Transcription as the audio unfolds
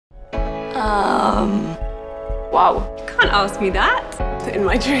Wow. Can't ask me that. In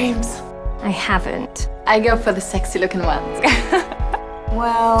my dreams. I haven't. I go for the sexy looking ones.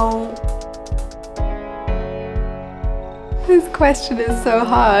 Well... This question is so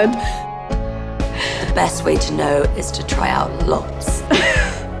hard. The best way to know is to try out lots.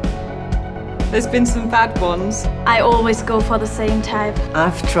 There's been some bad ones. I always go for the same type.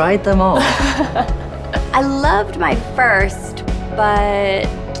 I've tried them all. I loved my first, but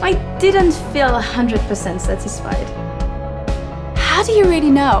I didn't feel 100% satisfied. How do you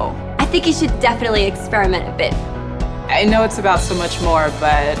really know? I think you should definitely experiment a bit. I know it's about so much more,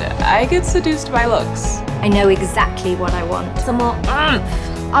 but I get seduced by looks. I know exactly what I want. Some more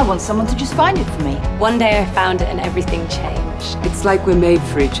oomph. I want someone to just find it for me. One day I found it and everything changed. It's like we're made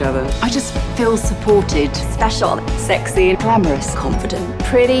for each other. I just feel supported, Special. Sexy. glamorous, confident.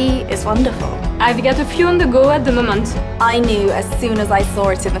 Pretty is wonderful. I've got a few on the go at the moment. I knew as soon as I saw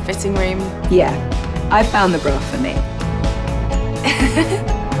it in the fitting room. Yeah, I found the bra for me.